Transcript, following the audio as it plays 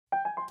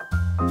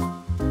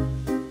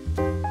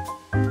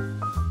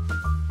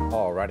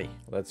Alrighty,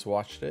 let's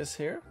watch this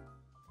here.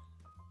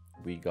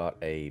 We got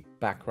a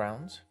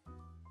background.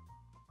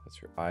 That's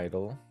your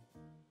idol.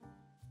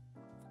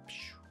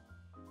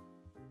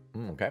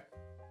 Okay.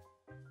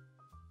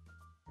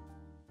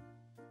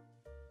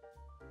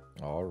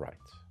 Alright.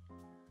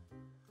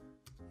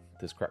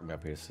 This cracked me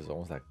up here. This is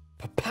almost like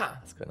pa-pa!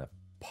 It's gonna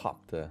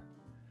pop the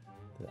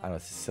I know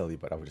it's silly,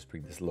 but I would just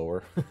bring this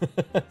lower.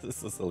 This is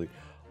so silly.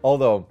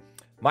 Although,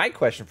 my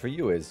question for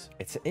you is,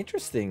 it's an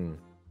interesting...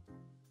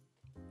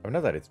 I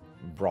know that it's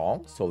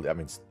wrong, so I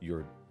mean, it's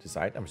your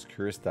design. I'm just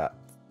curious that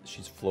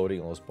she's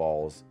floating on those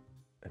balls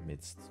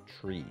amidst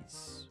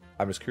trees.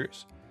 I'm just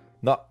curious.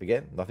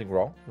 Again, nothing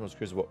wrong. I'm just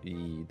curious what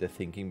the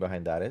thinking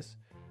behind that is.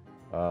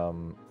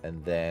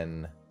 And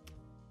then,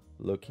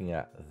 looking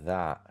at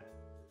that,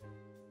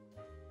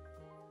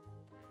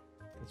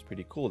 that's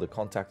pretty cool. The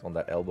contact on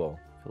that elbow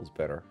feels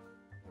better.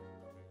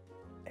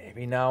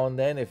 Every now and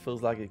then it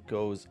feels like it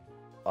goes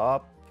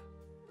up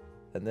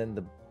and then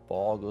the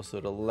ball goes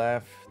to the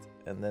left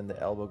and then the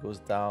elbow goes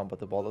down, but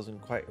the ball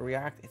doesn't quite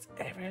react. It's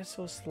ever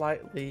so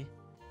slightly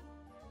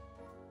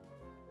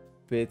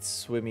bit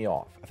swimmy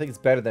off. I think it's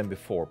better than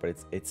before, but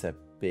it's a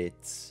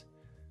bit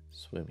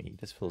swimmy.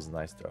 This feels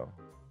nice though.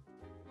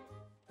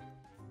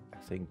 I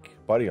think,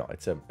 but you know,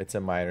 it's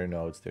a minor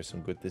note. There's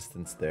some good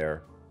distance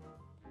there.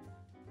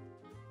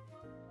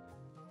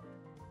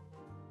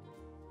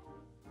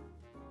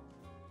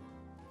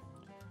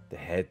 The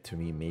head to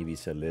me maybe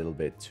is a little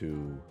bit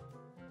too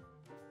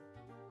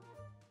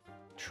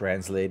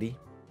translatey.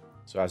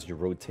 So as you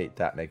rotate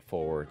that neck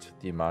forward,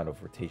 the amount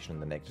of rotation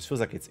on the neck just feels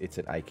like it's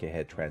an IK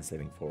head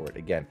translating forward.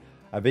 Again,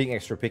 I'm being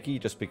extra picky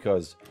just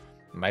because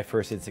my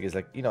first instinct is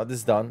like, you know, this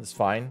is done, it's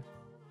fine.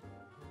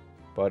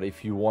 But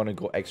if you want to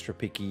go extra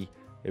picky,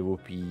 it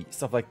would be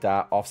stuff like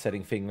that,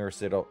 offsetting fingers,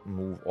 they don't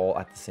move all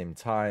at the same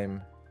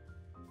time,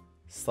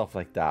 stuff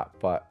like that.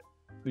 But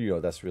you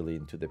know, that's really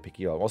into the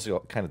picky. Also,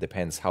 it kind of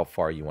depends how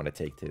far you want to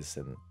take this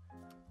and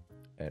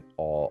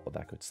all of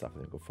that good stuff.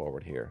 And then go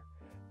forward here.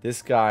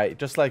 This guy,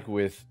 just like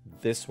with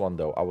this one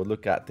though, I would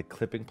look at the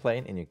clipping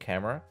plane in your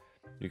camera.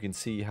 You can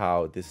see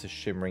how this is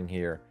shimmering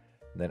here.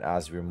 And then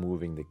as we're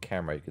moving the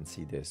camera, you can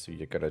see this. So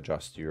you gotta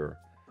adjust your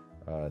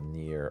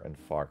near and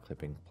far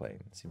clipping plane.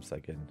 It seems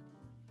like in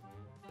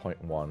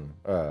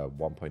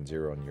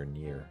 1.0 on your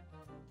near.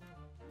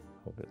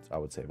 I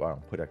would say, well, I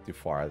don't put that too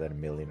far, then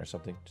 1,000,000 or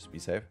something, just be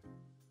safe.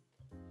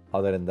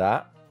 Other than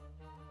that,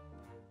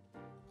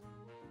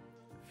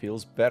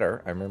 feels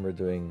better. I remember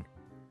doing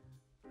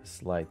a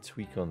slight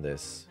tweak on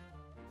this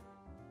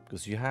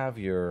because you have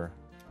your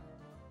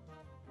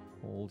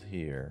hold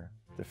here.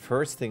 The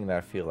first thing that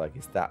I feel like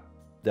is that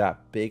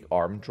big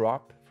arm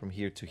drop from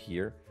here to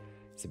here.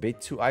 It's a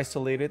bit too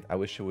isolated. I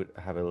wish it would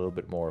have a little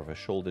bit more of a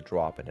shoulder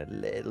drop and a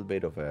little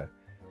bit of a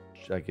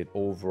like an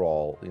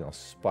overall, you know,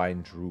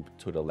 spine droop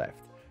to the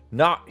left.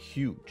 Not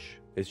huge.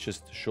 It's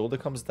just the shoulder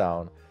comes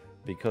down.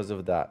 Because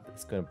of that,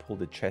 it's going to pull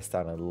the chest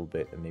down a little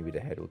bit and maybe the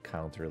head will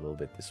counter a little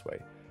bit this way.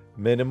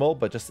 Minimal,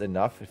 but just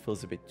enough. It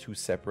feels a bit too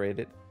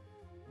separated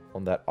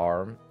on that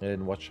arm. And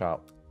then watch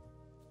out.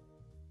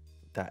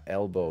 That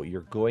elbow,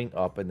 you're going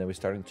up and then we're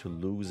starting to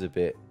lose a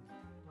bit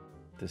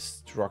the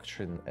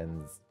structure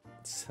and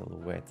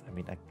silhouette. I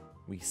mean,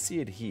 we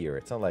see it here.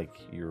 It's not like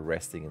you're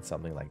resting in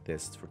something like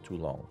this for too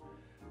long.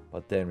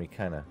 But then we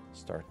kind of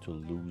start to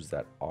lose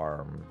that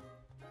arm.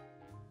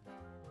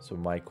 So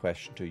my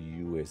question to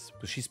you is,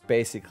 but she's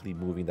basically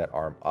moving that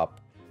arm up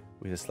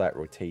with a slight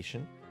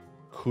rotation.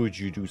 Could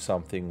you do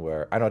something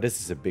where, I know this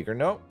is a bigger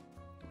note,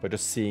 but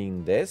just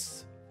seeing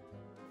this,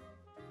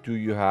 do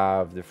you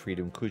have the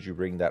freedom? Could you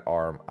bring that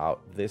arm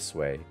out this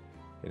way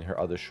in her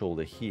other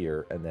shoulder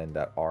here, and then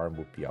that arm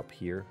would be up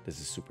here?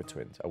 This is super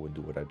twins. I would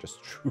do what I just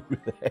drew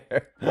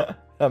there.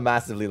 A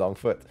massively long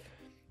foot.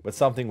 But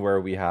something where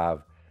we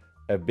have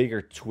a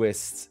bigger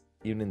twist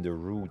even in the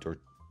root, or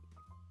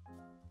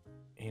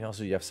you know,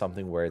 so you have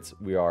something where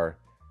we are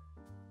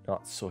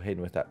not so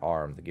hidden with that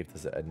arm that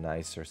gives us a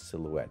nicer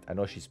silhouette. I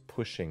know she's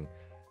pushing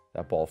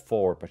that ball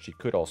forward, but she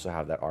could also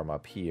have that arm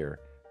up here.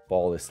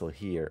 Ball is still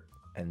here,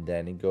 and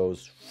then it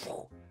goes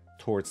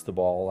towards the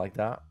ball like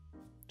that.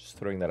 Just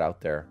throwing that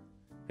out there.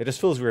 It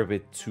just feels we're a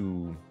bit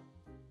too...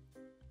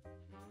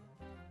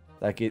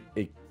 like it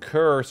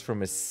curves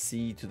from a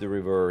C to the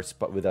reverse,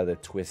 but without a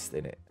twist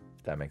in it,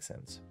 if that makes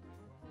sense.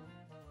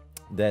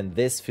 Then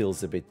this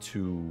feels a bit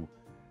too...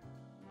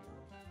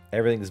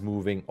 everything is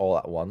moving all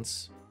at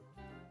once,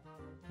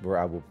 where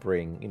I will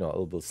bring, you know, a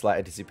little bit of slight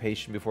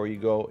anticipation before you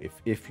go,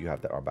 if you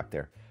have that arm back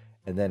there.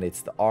 And then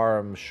it's the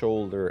arm,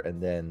 shoulder,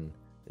 and then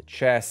the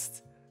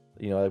chest.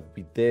 You know, it would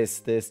be this,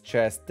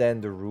 chest,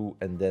 then the root,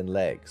 and then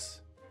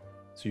legs.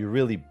 So you're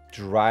really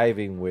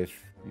driving with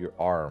your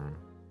arm,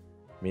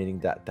 meaning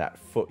that that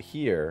foot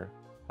here,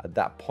 at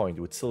that point,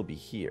 would still be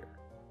here.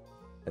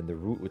 And the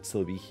root would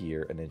still be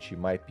here, and then she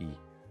might be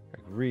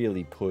like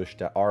really pushed.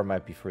 That arm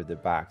might be further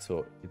back,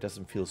 so it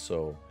doesn't feel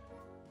so...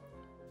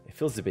 it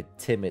feels a bit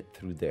timid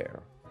through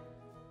there.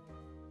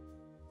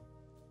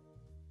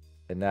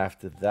 And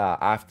after that,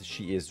 after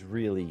she is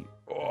really,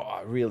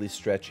 really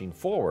stretching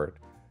forward,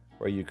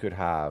 where you could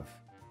have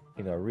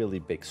you know, a really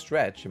big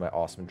stretch in my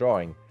awesome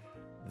drawing,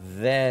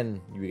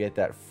 then you get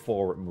that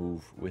forward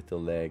move with the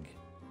leg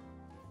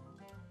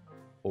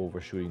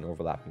overshooting,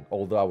 overlapping.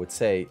 Although I would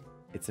say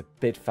it's a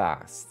bit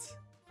fast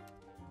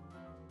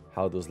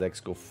how those legs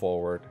go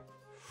forward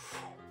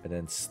and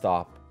then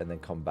stop and then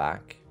come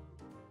back.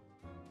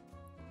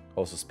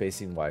 Also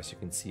spacing wise, you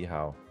can see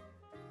how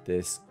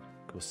this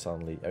goes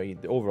suddenly. I mean,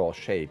 the overall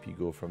shape, you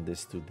go from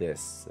this to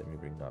this. Let me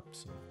bring up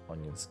some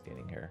onion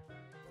skinning here.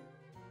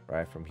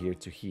 Right, from here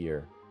to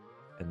here.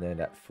 And then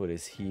that foot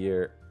is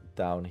here,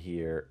 down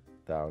here,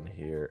 down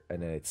here,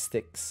 and then it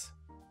sticks.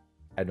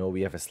 I know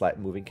we have a slight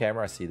moving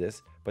camera, I see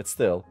this, but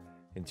still,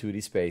 in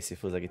 2D space, it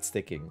feels like it's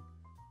sticking.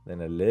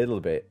 Then a little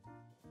bit,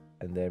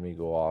 and then we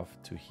go off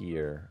to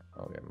here.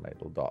 Okay, my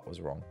little dot was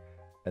wrong.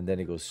 And then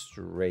it goes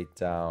straight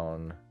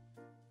down.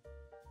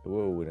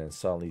 Whoa, and then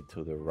suddenly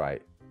to the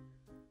right.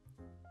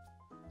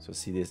 So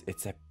see this,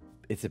 it's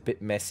a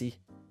bit messy,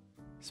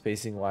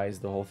 spacing wise,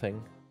 the whole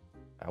thing.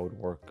 I would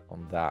work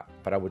on that,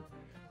 but I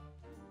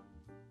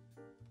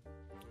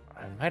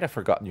might have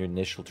forgotten your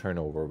initial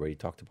turnover where you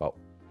talked about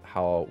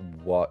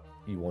what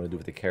you want to do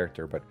with the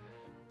character, but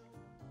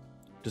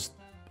just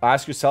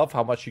ask yourself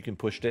how much you can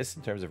push this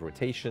in terms of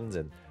rotations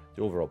and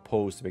the overall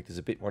pose to make this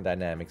a bit more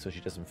dynamic, so she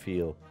doesn't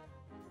feel,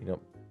 you know,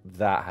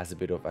 that has a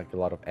bit of like a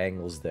lot of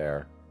angles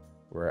there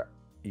where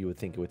you would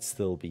think it would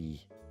still be.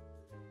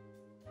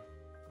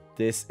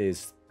 This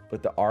is,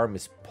 but the arm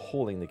is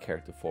pulling the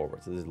character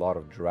forward, so there's a lot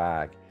of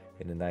drag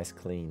in a nice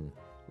clean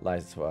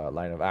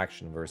line of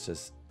action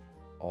versus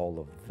all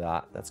of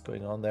that that's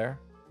going on there.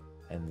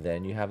 And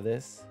then you have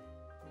this,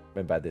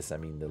 and by this I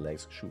mean the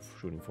legs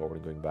shooting forward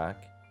and going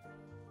back.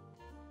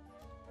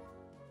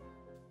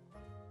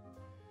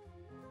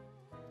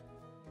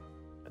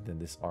 And then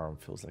this arm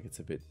feels like it's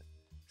a bit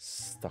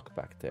stuck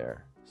back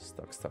there.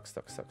 Stuck.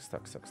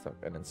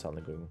 And then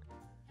suddenly going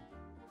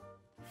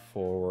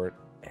forward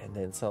and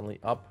then suddenly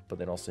up, but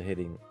then also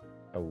hitting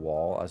a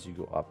wall as you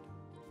go up.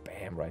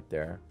 Bam, right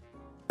there.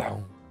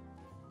 Boom.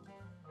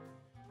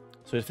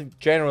 So I think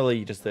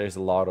generally just there's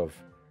a lot of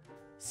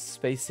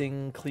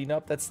spacing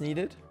cleanup that's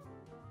needed.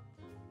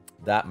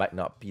 That might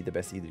not be the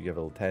best either. You have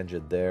a little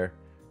tangent there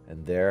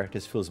and there. It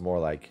just feels more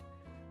like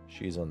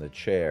she's on the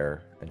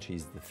chair and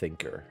she's the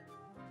thinker.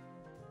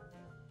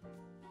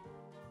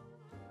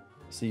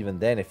 So even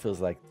then it feels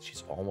like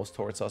she's almost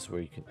towards us,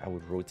 where I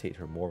would rotate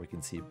her more. We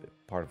can see a bit,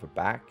 part of her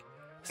back.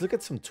 Let's look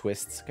at some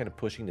twists, kind of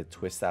pushing the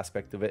twist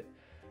aspect of it.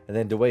 And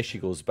then the way she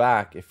goes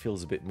back, it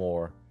feels a bit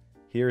more,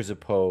 here's a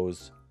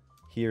pose,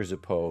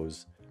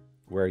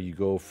 where you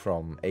go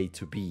from A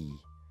to B.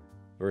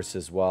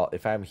 Versus, well,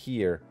 if I'm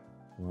here,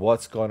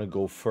 what's going to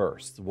go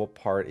first? What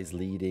part is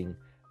leading?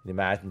 And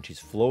imagine she's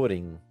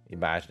floating.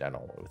 Imagine, I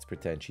don't know, let's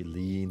pretend she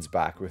leans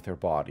back with her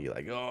body,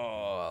 like,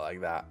 oh,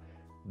 like that.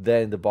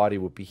 Then the body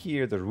would be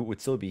here, the root would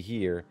still be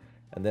here,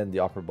 and then the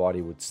upper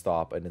body would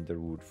stop, and then the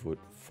root would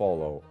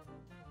follow,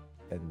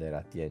 and then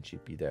at the end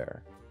she'd be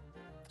there.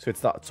 So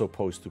it's not so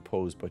pose to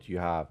pose, but you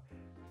have,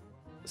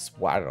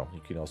 well, I don't know,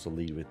 you can also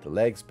lead with the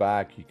legs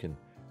back, you can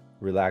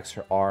relax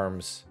her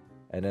arms,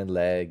 and then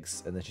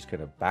legs, and then she's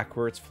kind of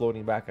backwards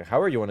floating back.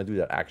 However you want to do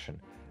that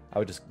action, I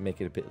would just make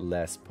it a bit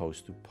less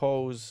pose to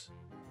pose.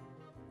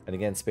 And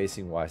again,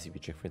 spacing wise, if you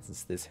check, for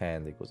instance, this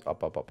hand, it goes up,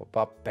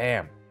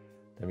 bam.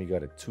 Then we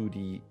got a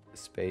 2D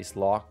space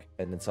lock,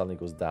 and then suddenly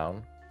goes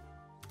down.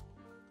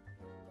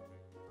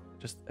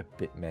 Just a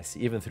bit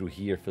messy. Even through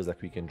here, it feels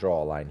like we can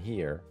draw a line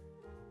here.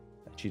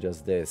 And she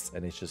does this,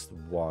 and it's just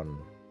one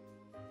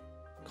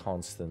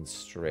constant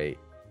straight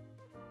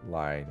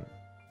line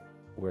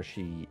where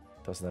she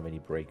doesn't have any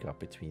breakup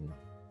between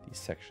these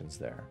sections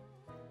there.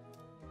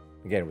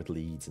 Again, with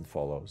leads and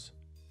follows.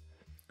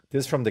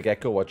 This from the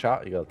get-go, watch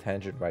out. You got a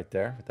tangent right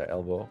there with that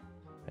elbow.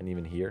 And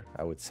even here,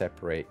 I would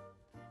separate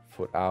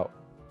foot out.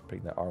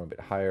 Bring that arm a bit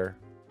higher.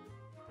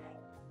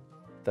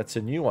 That's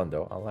a new one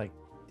though. I like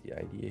the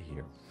idea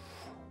here.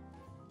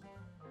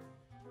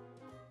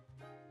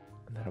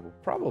 And then I will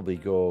probably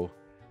go,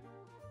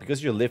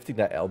 because you're lifting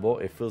that elbow,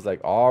 it feels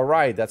like, all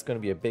right, that's going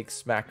to be a big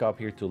smack up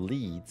here to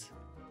lead.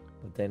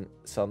 But then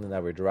suddenly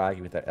now we're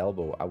dragging with that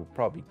elbow. I would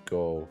probably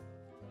go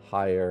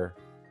higher,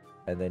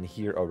 and then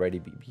here already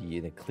be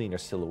in a cleaner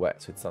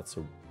silhouette, so it's not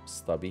so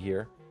stubby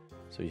here.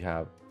 So you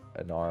have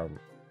an arm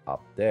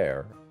up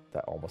there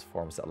that almost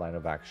forms that line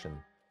of action,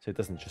 so it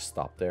doesn't just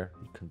stop there.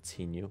 You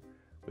continue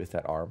with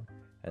that arm,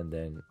 and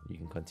then you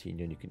can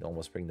continue, and you can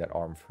almost bring that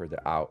arm further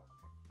out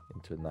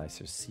into a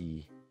nicer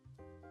C,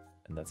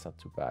 and that's not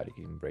too bad.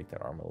 You can break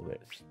that arm a little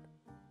bit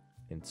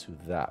into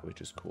that,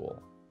 which is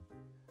cool.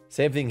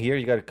 Same thing here.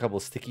 You got a couple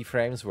of sticky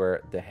frames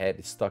where the head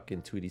is stuck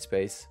in 2D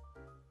space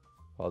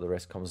while the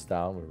rest comes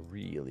down. We're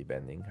really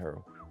bending her,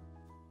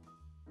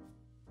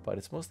 but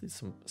it's mostly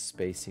some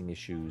spacing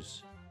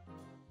issues.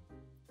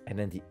 And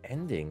then the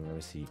ending, let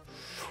me see.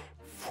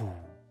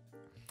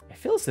 It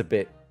feels a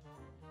bit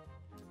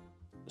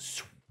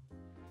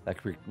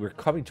like we're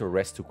coming to a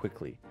rest too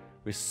quickly.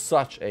 With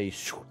such a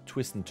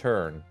twist and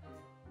turn.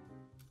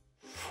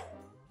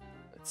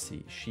 Let's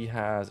see. She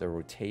has a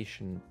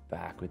rotation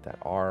back with that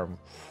arm.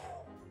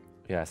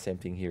 Yeah, same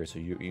thing here. So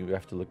you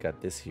have to look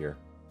at this here.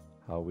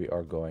 How we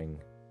are going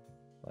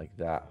like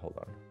that. Hold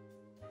on.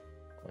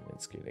 Onion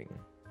skating.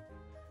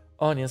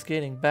 Onion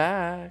skating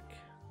back.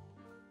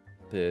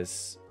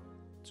 This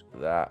to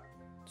that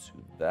to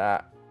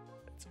that.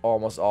 It's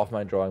almost off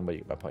my drawing, but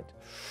you get my point.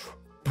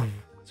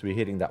 So we're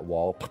hitting that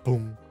wall.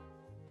 Boom.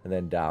 And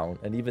then down.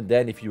 And even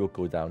then, if you would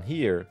go down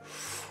here,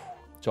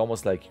 it's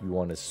almost like you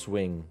want to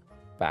swing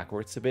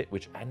backwards a bit,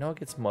 which I know it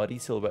gets muddy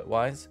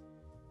silhouette-wise.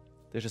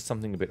 There's just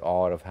something a bit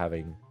odd of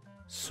having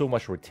so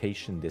much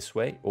rotation this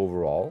way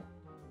overall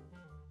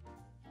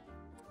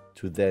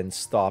to then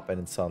stop and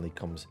it suddenly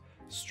comes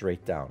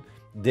straight down.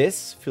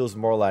 This feels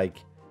more like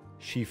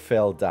she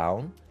fell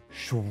down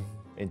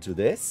into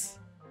this,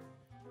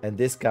 and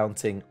this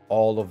counting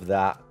all of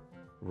that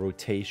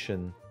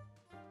rotation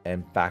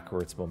and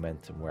backwards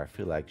momentum, where I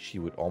feel like she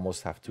would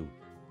almost have to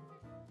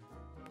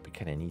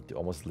kind of need to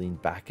almost lean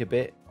back a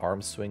bit,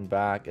 arms swing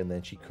back, and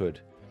then she could.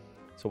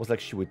 It's almost like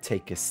she would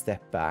take a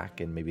step back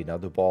and maybe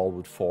another ball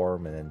would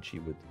form and then she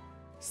would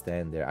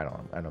stand there. I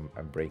don't know,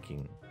 I'm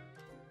breaking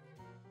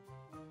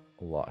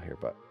a lot here,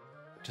 but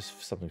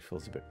just something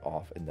feels a bit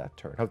off in that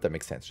turn. I hope that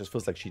makes sense. Just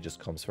feels like she just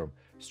comes from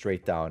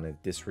straight down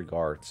and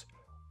disregards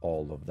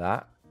all of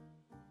that.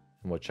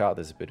 And watch out,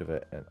 there's a bit of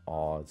an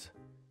odd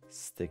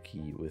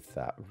sticky with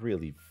that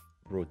really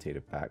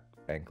rotated back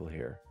ankle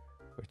here,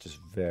 which is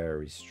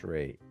very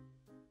straight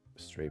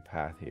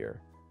path here.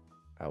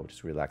 I would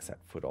just relax that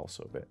foot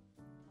also a bit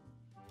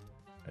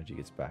as she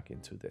gets back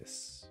into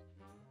this.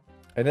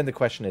 And then the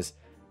question is,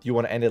 do you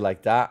want to end it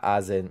like that,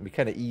 as in we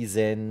kind of ease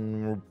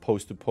in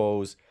pose to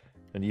pose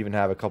and even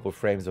have a couple of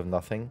frames of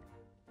nothing?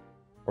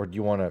 Or do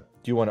you want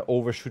to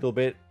overshoot a little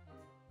bit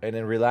and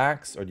then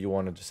relax? Or do you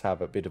want to just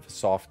have a bit of a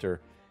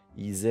softer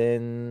ease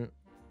in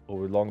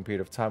over a long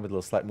period of time with a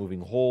little slight moving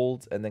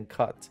hold and then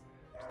cut?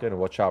 Just going to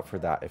watch out for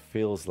that. It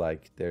feels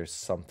like there's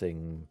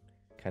something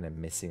kind of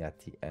missing at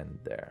the end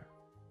there.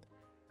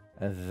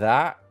 And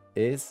that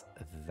is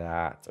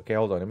that. Okay,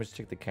 hold on. Let me just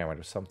check the camera.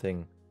 There's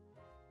something.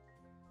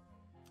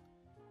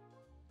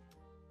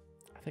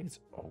 I think it's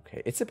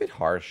okay. It's a bit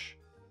harsh.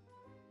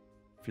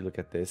 If you look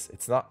at this,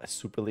 it's not a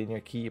super linear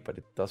key, but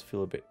it does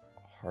feel a bit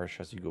harsh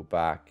as you go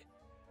back.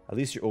 At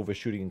least you're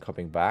overshooting and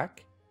coming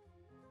back.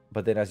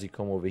 But then as you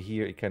come over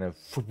here, it kind of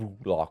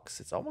locks.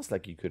 It's almost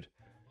like you could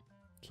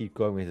keep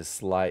going with a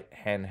slight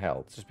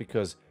handheld, just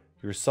because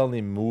you're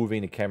suddenly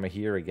moving the camera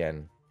here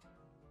again.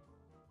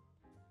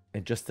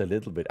 And just a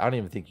little bit. I don't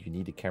even think you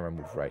need a camera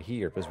move right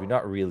here, because we're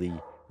not really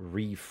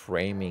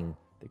reframing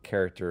the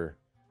character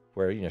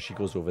where, you know, she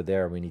goes over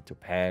there and we need to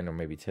pan or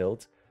maybe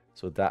tilt.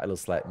 So that little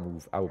slight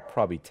move, I would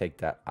probably take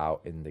that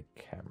out in the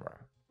camera.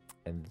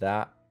 And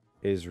that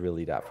is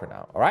really that for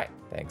now. All right,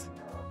 thanks.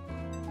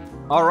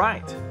 All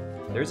right,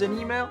 there's an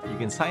email. You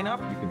can sign up.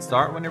 You can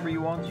start whenever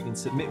you want. You can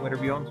submit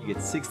whenever you want. You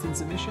get 16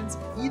 submissions.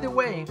 Either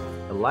way,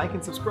 a like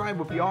and subscribe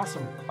would be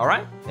awesome. All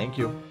right, thank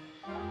you.